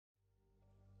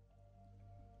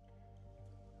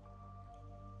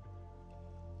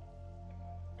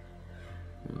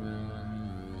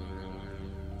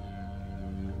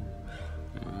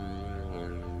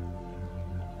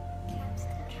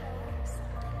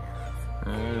I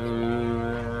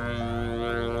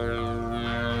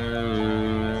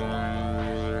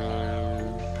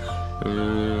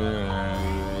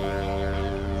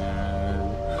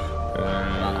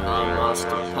must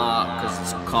depart cause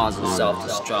it's causing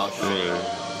self-destruction.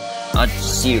 I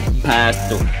just see it pass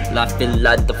through, life feel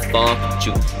like the fuck with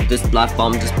you. This life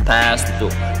I'm just passing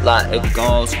through, like it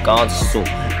goes gone soon.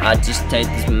 I just take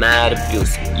this mad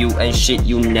abuse. You ain't shit,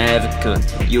 you never could.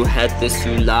 You had this,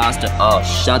 you lost it all.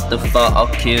 Shut the fuck, I'll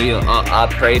kill you all. I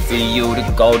pray for you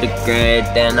to go to grade,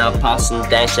 then I'll pass some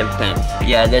damn champagne.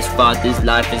 Yeah, let's fuck, this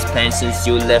life is pain. Since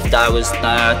you left I was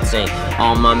 13.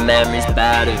 All my memories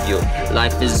bad of you.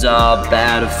 Life is all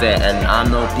battlefield, and I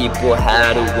know people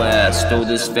had to wear. Still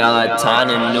this felt like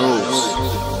tiny news.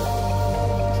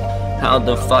 How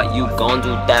the fuck you gon' do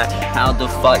that? How the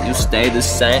fuck you stay the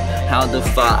same? How the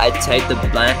fuck I take the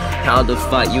blame? How the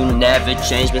fuck you never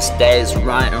change? Mistakes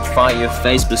right in front of your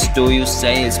face, but still you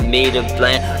say it's me to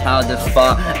blame. How the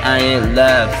fuck I ain't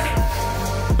left?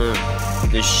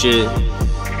 This shit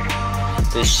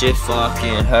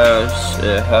fucking hurts,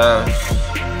 it hurts.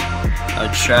 I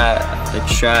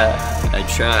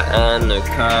try and the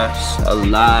curse, a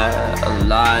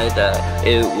lie that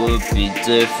it would be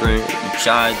different. You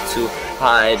tried to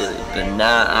hide it, but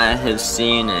now I have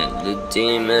seen it. The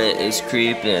demon is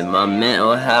creeping, my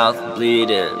mental health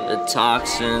bleeding. The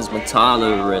toxins, my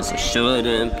tolerance, I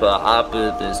shouldn't put up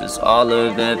with this. It's all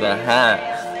I've ever had.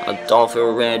 I don't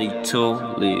feel ready to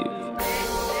leave.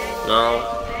 No,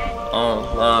 oh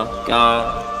my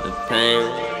God, the pain,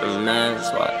 the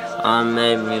mess, why I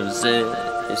make music,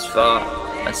 it's far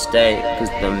I stay, cause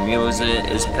the music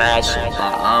is passion. But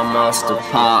I must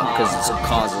depart, cause it's a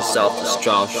cause of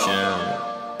self-destruction.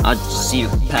 I just see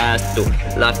it pass through,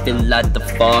 life feel like the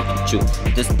fuck with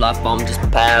you. This life I'm just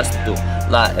passing through,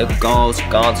 like it goes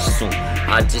gone soon.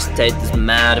 I just take this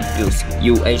mad abuse.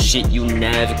 You ain't shit, you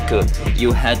never could.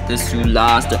 You had this, you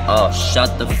lost it all.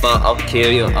 Shut the fuck, I'll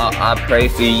kill you all. I pray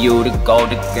for you to go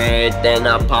to grade, then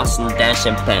I'll pass some damn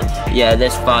champagne. Yeah,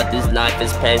 let's fuck, this life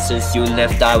is pain. Since you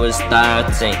left I was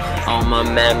 13. All my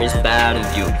memories bad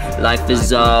of you. Life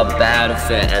is all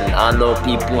battlefield, and I know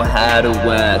people had to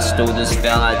wear. Still this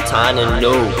felt like tiny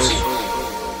news.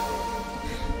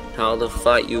 How the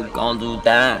fuck you gon' do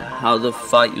that? How the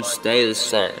fuck you stay the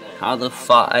same? How the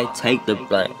fuck I take the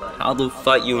blame? How the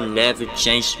fuck you never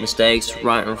change mistakes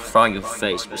right in front of your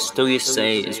face, but still you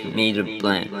say it's me to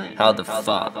blame? How the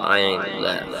fuck I ain't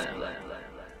left?